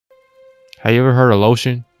Have you ever heard of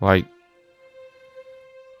lotion? Like,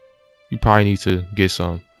 you probably need to get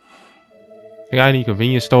some. You got any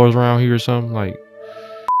convenience stores around here or something? Like,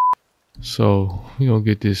 so we gonna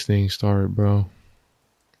get this thing started, bro.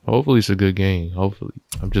 Hopefully it's a good game. Hopefully.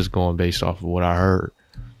 I'm just going based off of what I heard.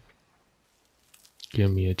 Give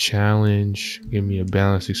me a challenge. Give me a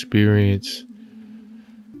balanced experience.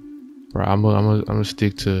 Bro, I'm gonna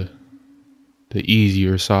stick to the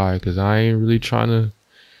easier side because I ain't really trying to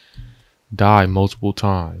die multiple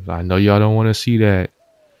times. I know y'all don't want to see that.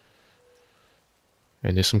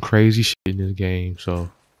 And there's some crazy shit in this game, so.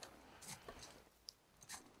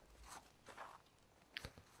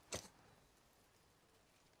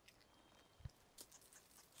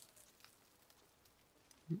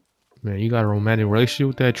 Man, you got a romantic relationship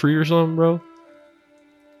with that tree or something, bro?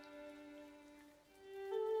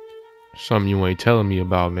 Something you ain't telling me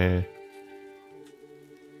about, man.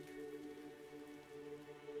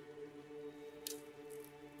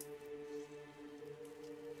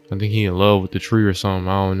 I think he in love with the tree or something.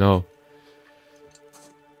 I don't know.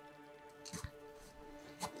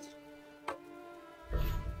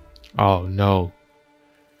 Oh, no.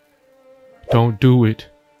 Don't do it.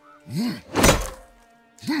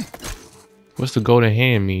 What's the golden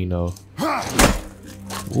hand mean, though?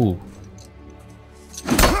 Ooh.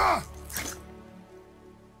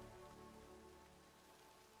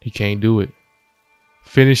 He can't do it.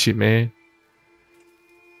 Finish it, man.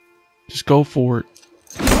 Just go for it.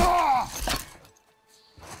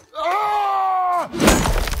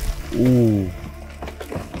 Ooh.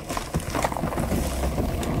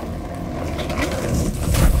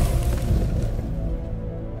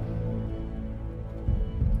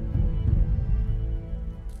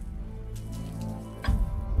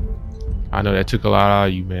 I know that took a lot out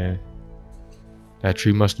of you, man. That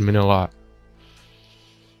tree must have meant a lot.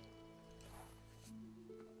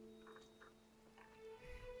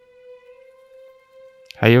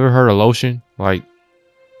 Have you ever heard of lotion? Like,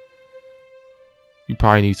 you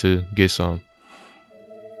probably need to get some.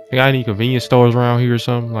 You got any convenience stores around here or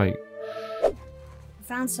something? Like, I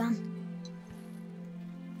found some.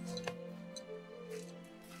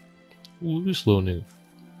 ooh, this little nigga.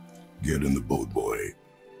 Get in the boat, boy.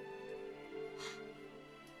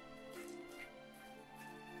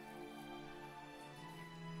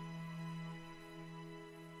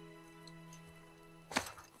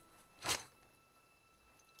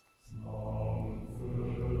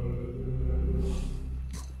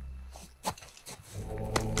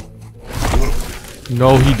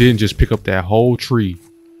 No, he didn't just pick up that whole tree.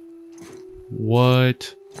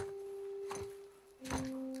 What?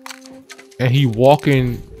 And he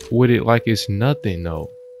walking with it like it's nothing, though.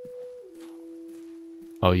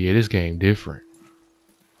 Oh yeah, this game different.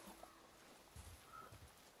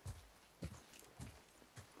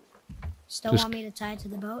 Still want me to tie it to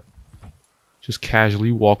the boat? Just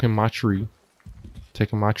casually walking my tree.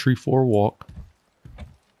 Taking my tree for a walk.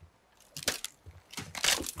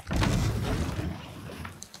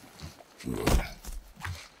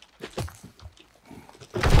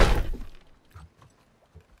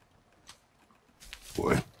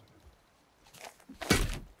 Boy.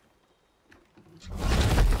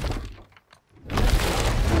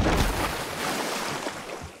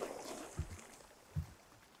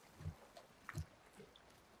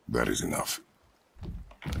 That is enough.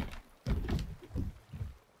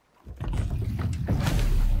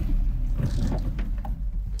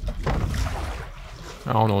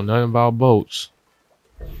 I don't know nothing about boats.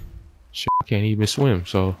 Shit, I can't even swim,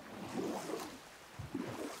 so.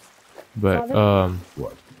 But, Father?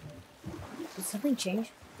 What? Did something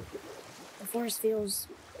change? The forest feels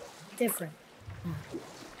different.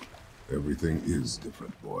 Everything is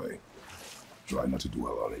different, boy. Try not to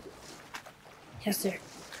dwell on it. Yes, sir.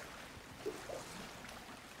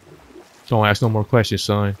 don't ask no more questions,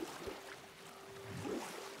 son.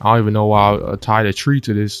 I don't even know why I tied a tree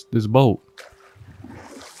to this boat.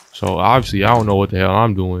 So obviously I don't know what the hell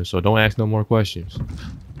I'm doing, so don't ask no more questions.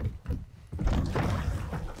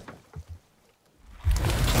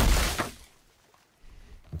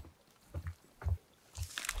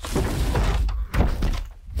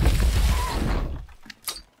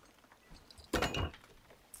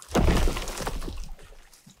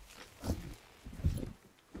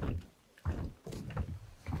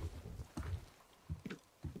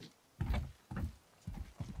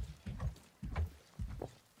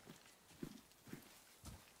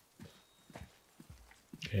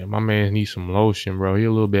 Yeah, my man needs some lotion, bro. He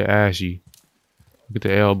a little bit ashy. Look at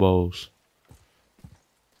the elbows.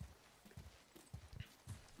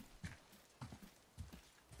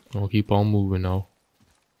 Gonna keep on moving though.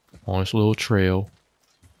 On this little trail.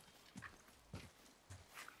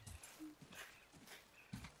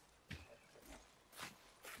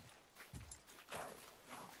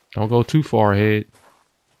 Don't go too far ahead.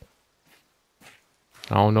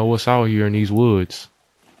 I don't know what's out here in these woods.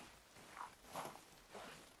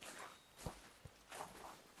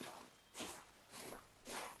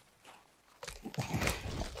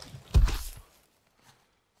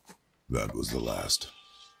 That was the last.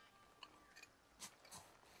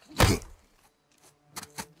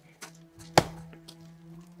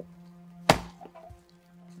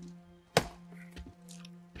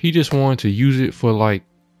 He just wanted to use it for like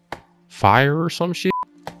fire or some shit.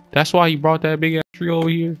 That's why he brought that big ass tree over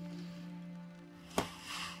here.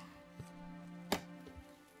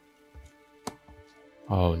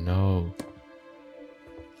 Oh no.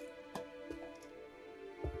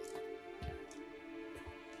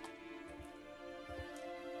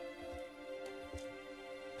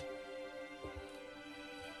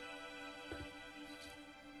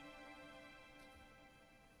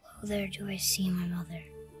 Oh, there do I see my mother.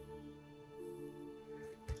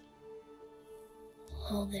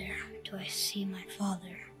 Oh, there do I see my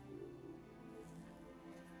father.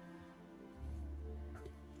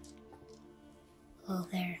 Oh,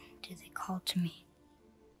 there do they call to me.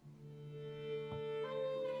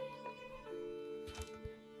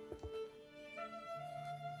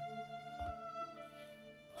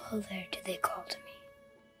 Oh, there do they call to me.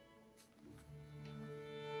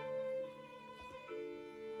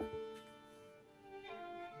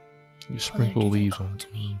 You sprinkle leaves on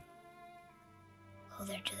me. Oh,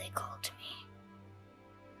 there do they call to me.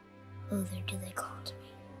 Oh, there do they call to me.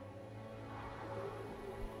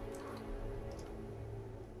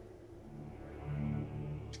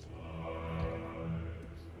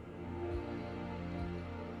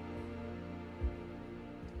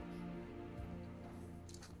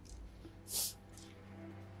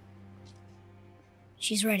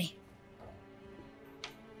 She's ready.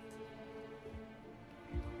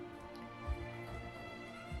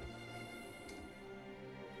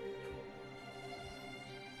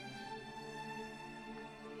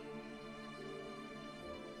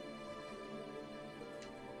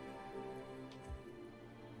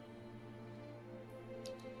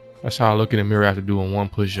 That's how I look in the mirror after doing one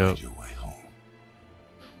push-up. Find your way home.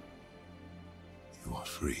 You are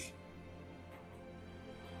free.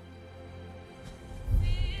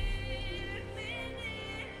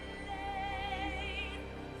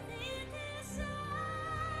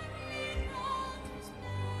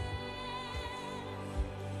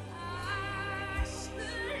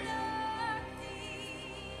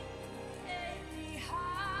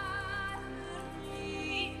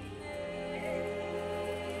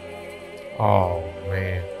 Oh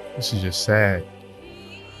man, this is just sad.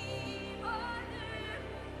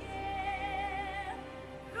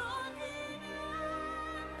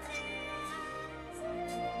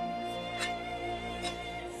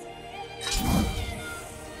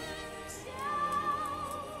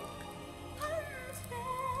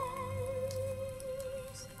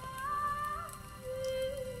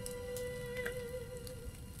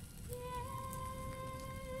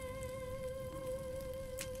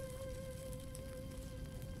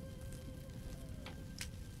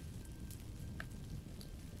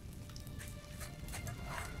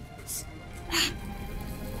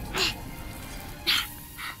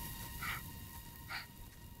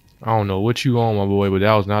 I don't know what you on, my boy, but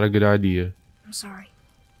that was not a good idea. I'm sorry.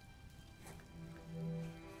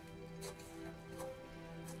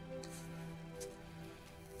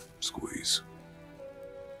 Squeeze.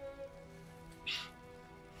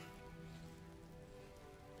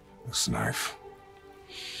 This knife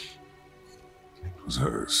was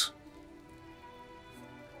hers.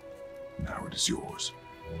 Now it is yours.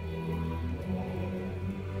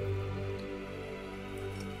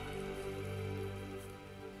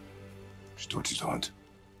 She taught you to hunt.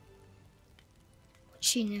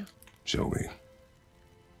 She knew. Show me.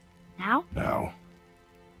 Now? Now.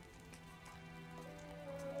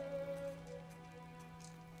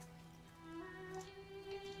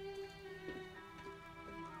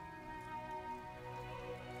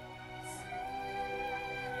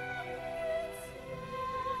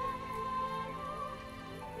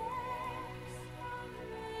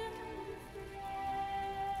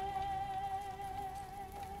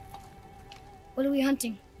 What are we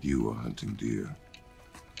hunting? You are hunting deer.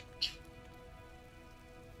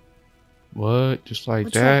 What? Just like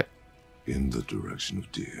Which that? In the direction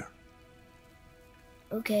of deer.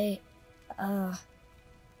 Okay,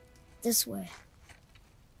 this way.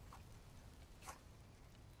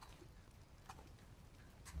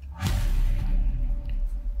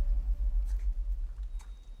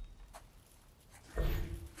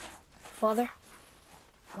 Father,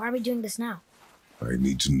 why are we doing this now? I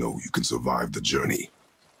need to know you can survive the journey.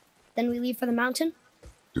 Then we leave for the mountain?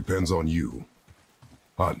 Depends on you.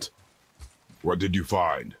 Hunt. What did you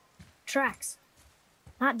find? Tracks.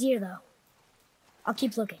 Not deer, though. I'll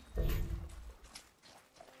keep looking.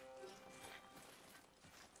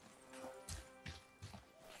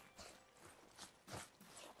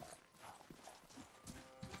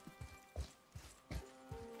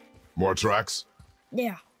 More tracks?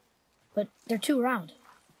 Yeah, but they're too round.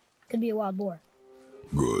 Could be a wild boar.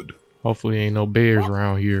 Good. Hopefully ain't no bears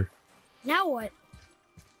around here. Now what?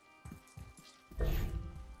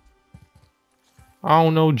 I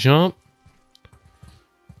don't know, jump.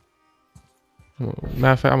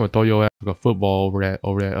 Matter of fact, I'm gonna throw your ass like a football over that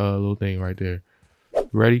little thing right there.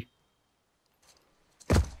 Ready?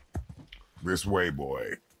 This way,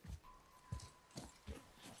 boy.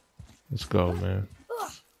 Let's go, man.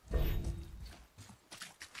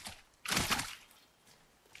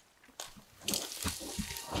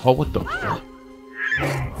 Oh, what the fuck?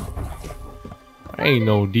 Ain't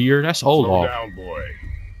no deer. That's Slow Olaf. down, boy.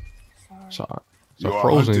 So, it's You're a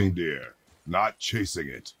frozen. hunting deer, not chasing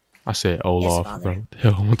it. I said Olaf, Father. bro. What the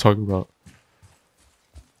hell am I talking about?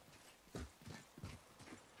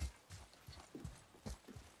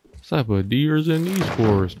 What type of deers in these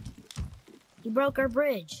forests? You broke our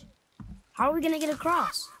bridge. How are we gonna get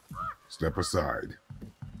across? Step aside.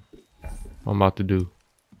 I'm about to do.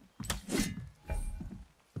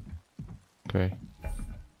 Okay.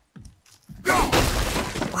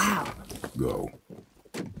 Wow. Go.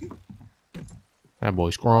 That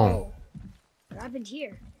boy's grown. Oh. What happened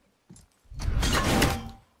here?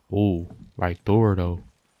 Ooh, like Thor though.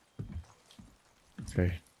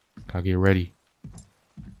 Okay. Gotta get ready.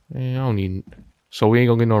 Man, I don't need. So we ain't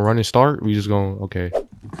gonna get no running start? We just gonna. Okay.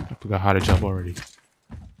 I forgot how to jump already.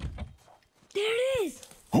 There it is!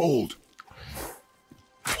 Hold.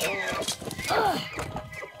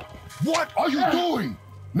 What are you doing?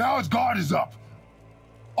 Now its guard is up.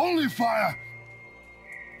 Only fire.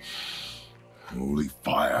 Only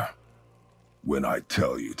fire. When I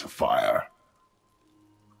tell you to fire.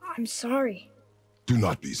 I'm sorry. Do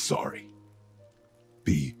not be sorry.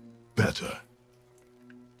 Be better.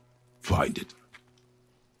 Find it.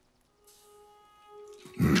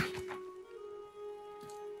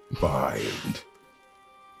 Find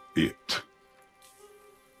it.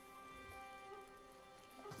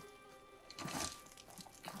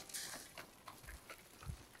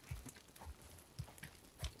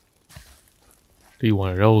 Be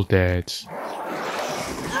one of those dads.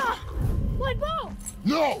 My bow!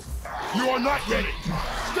 No! You are not ready!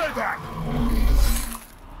 Stay back!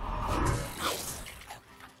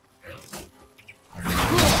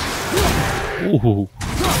 Ooh.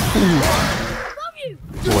 Love you!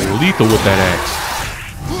 Boy, lethal with that axe.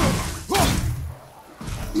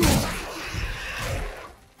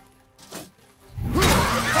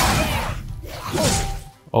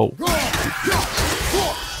 Oh.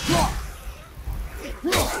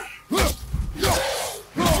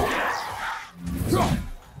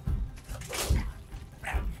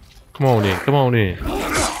 Come on in. Come on in.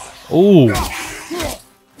 Ooh.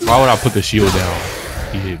 Why would I put the shield down?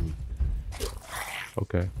 He hit me.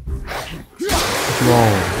 Okay. Come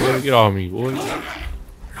on. Boy, get off me, boy.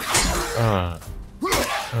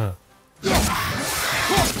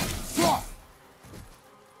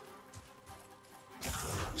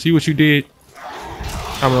 See what you did?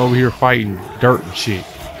 Coming over here fighting dirt and shit.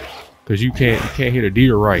 Cause you can't hit a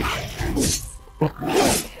deer right.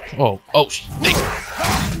 Oh shit.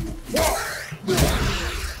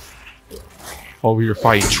 Over here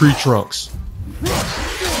fighting tree trunks.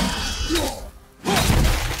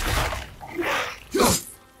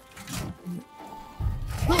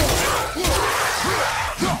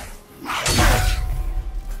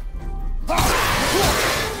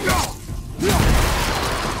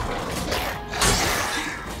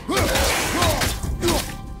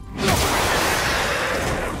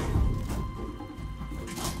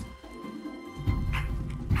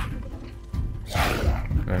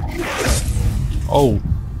 Oh,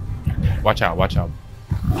 watch out, watch out.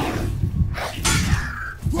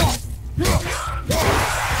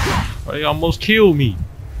 Oh, they almost killed me.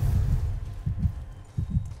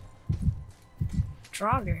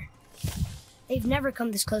 Draugr. They've never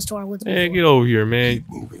come this close to our woods Man, before. get over here, man. Keep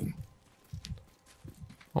moving.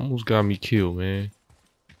 Almost got me killed, man.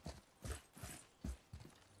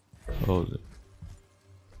 Oh,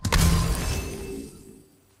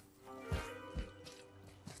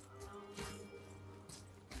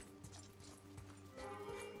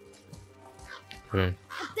 okay.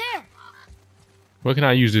 Up there! Where can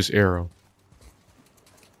I use this arrow?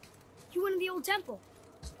 You went in the old temple.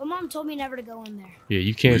 But Mom told me never to go in there. Yeah,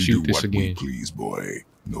 you can't We shoot do this what we again. please, boy.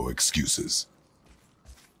 No excuses.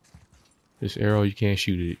 This arrow, you can't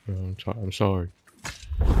shoot it. I'm sorry.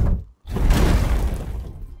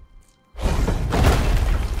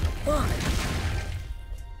 Look.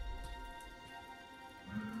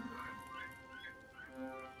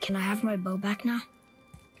 Can I have my bow back now?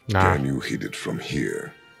 Nah. Can you hit it from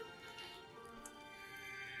here?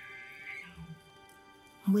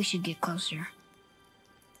 We should get closer.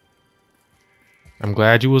 I'm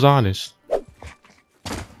glad you was honest.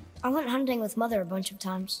 I went hunting with Mother a bunch of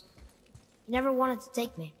times. She never wanted to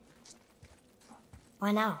take me.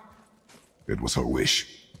 Why now? It was her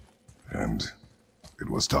wish. And it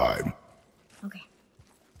was time. Okay.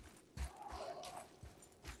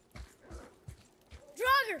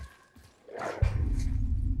 Draugr!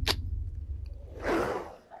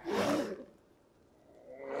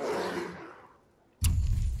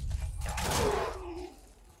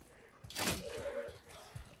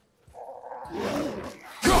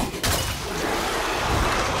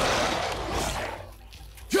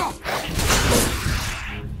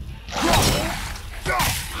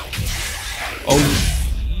 Oh.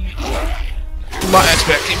 Keep my axe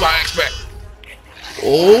back. Keep my axe back.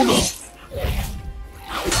 Hold up.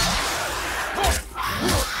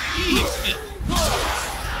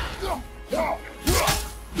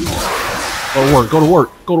 Go to work. Go to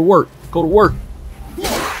work. Go to work. Go to work.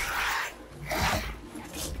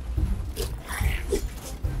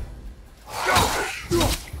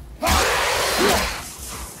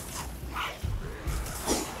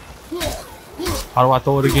 How do I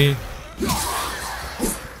throw it again?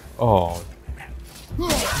 Oh.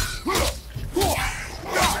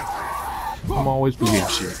 I'm always forgetting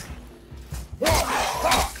shit.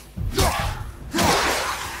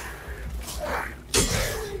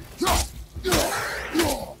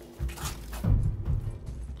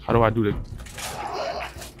 How do I do the...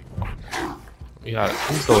 Yeah,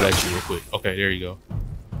 let me throw that shit real quick. Okay, there you go.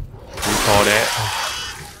 Recall that.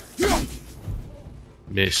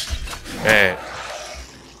 Miss. Bad.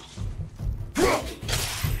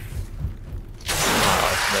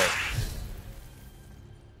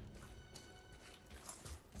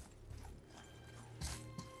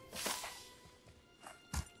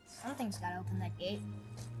 Something's gotta open that gate.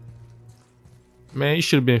 Man, you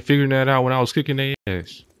should have been figuring that out when I was kicking their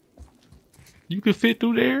ass. You could fit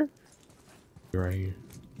through there? Right here.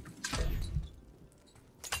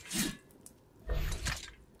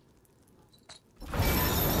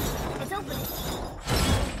 It's open.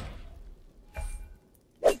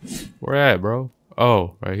 Where at, bro?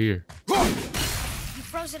 Oh, right here. You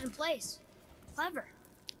froze it in place. Clever.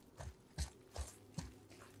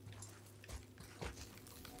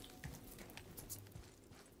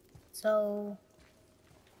 So...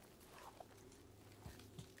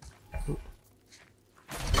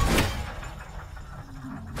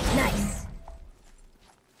 Nice.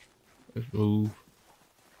 Let's move.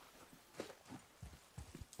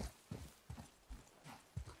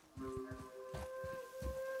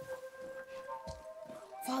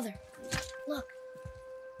 Father, look.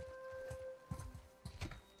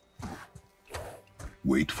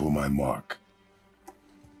 Wait for my mark.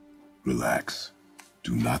 Relax.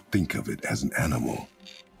 Do not think of it as an animal.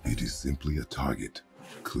 It is simply a target.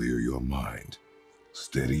 Clear your mind.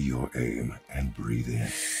 Steady your aim and breathe in.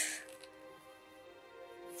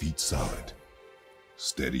 Feet solid.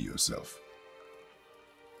 Steady yourself.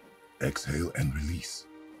 Exhale and release.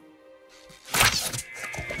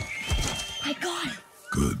 I got it.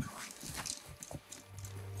 Good.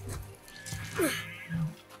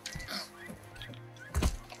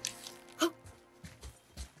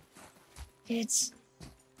 It's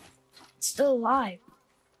still alive.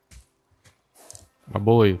 My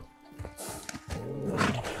boy.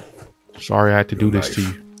 Sorry I had to do this to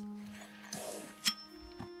you.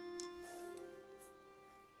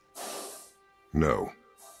 No.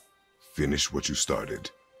 Finish what you started.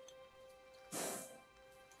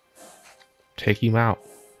 Take him out.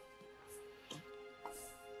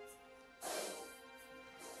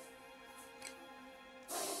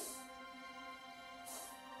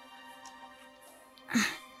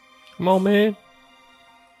 Come on, man.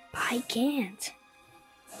 I can't.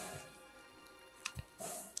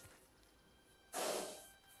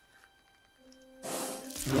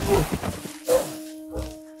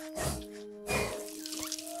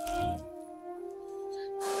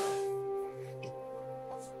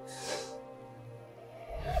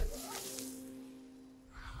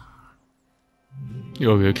 You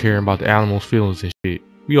over here caring about the animals' feelings and shit.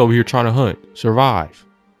 We over here trying to hunt, survive.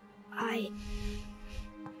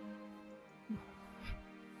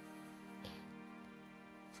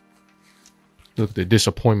 Look at the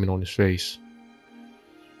disappointment on his face.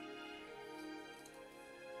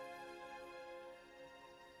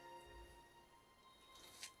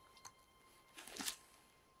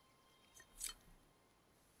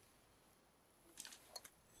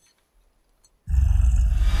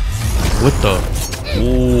 What the?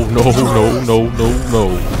 Oh, no, no, no, no, no.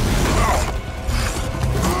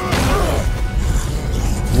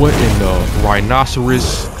 What in the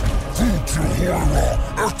rhinoceros?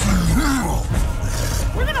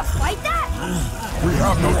 We're gonna fight that? We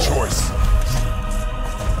have no choice.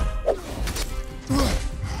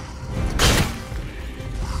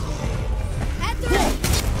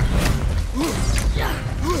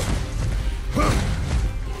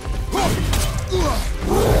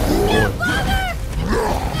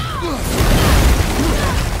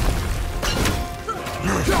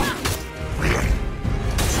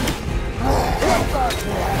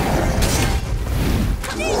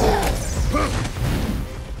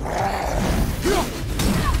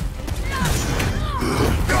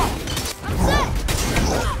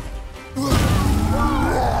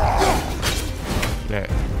 That.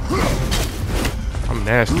 I'm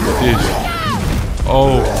nasty with this.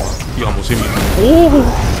 Oh, he almost hit me. Oh!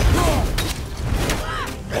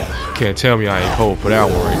 Can't tell me I ain't cold for that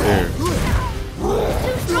one right there.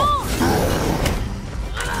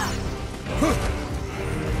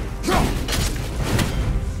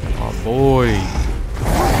 Oh boy.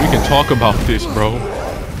 We can talk about this, bro.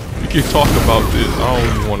 We can talk about this. I don't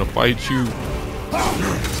even want to fight you.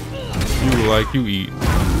 You look like you eat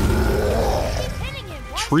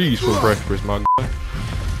trees for breakfast, my guy.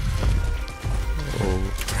 Oh.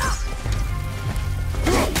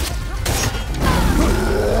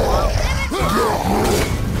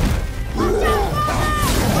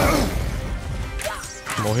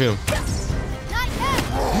 Come on, him.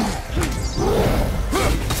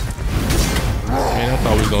 Man, I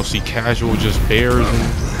thought we was gonna see casual, just bears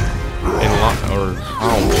or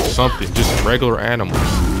I don't know, something, just regular animals.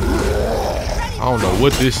 I don't know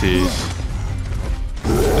what this is.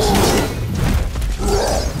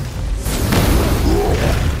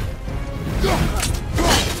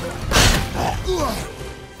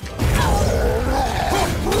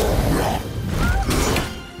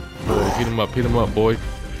 Hit him up, boy.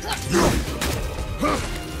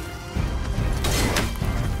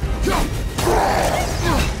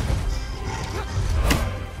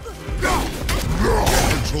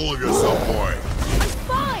 Control yourself, boy.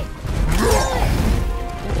 Fine.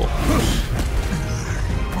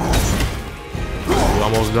 We're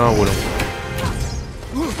almost done with him.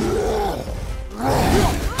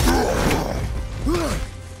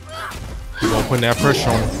 We're gonna put that pressure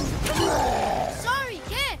on him.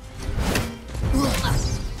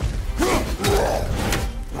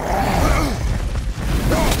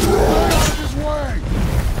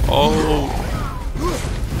 Oh,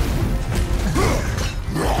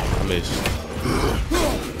 I missed.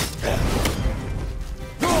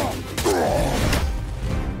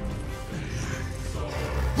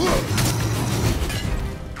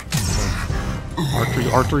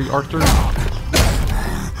 R3.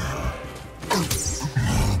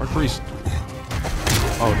 R3's.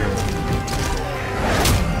 Oh, no.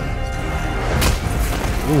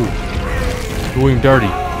 Ooh, doing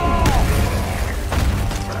dirty.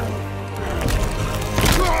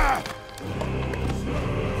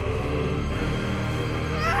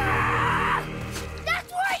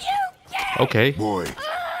 Okay. Boy.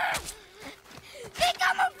 Think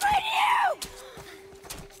I'm afraid of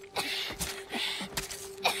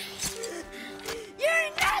you! You're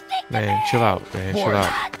nothing to Man, me! chill out, man. Boy, Chill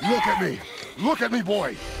out. look at me. Look at me,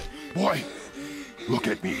 boy. Boy, look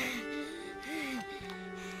at me.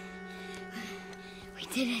 We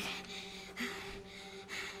did it.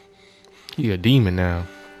 He a demon now.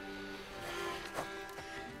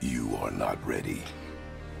 You are not ready.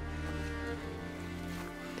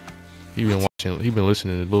 He been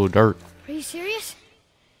listening to Lil Durk. Are you serious?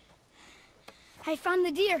 I found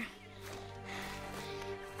the deer.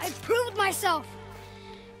 I proved myself.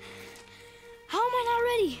 How am I not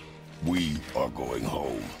ready? We are going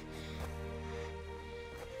home.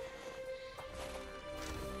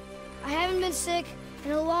 I haven't been sick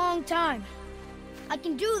in a long time. I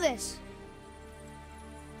can do this.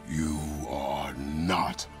 You are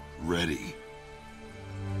not ready.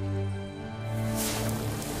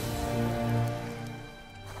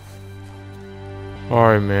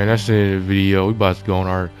 Alright, man, that's the end of the video. We about to go on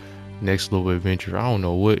our next little adventure. I don't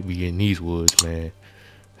know what we get in these woods, man.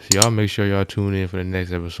 So y'all make sure y'all tune in for the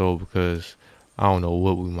next episode because I don't know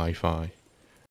what we might find.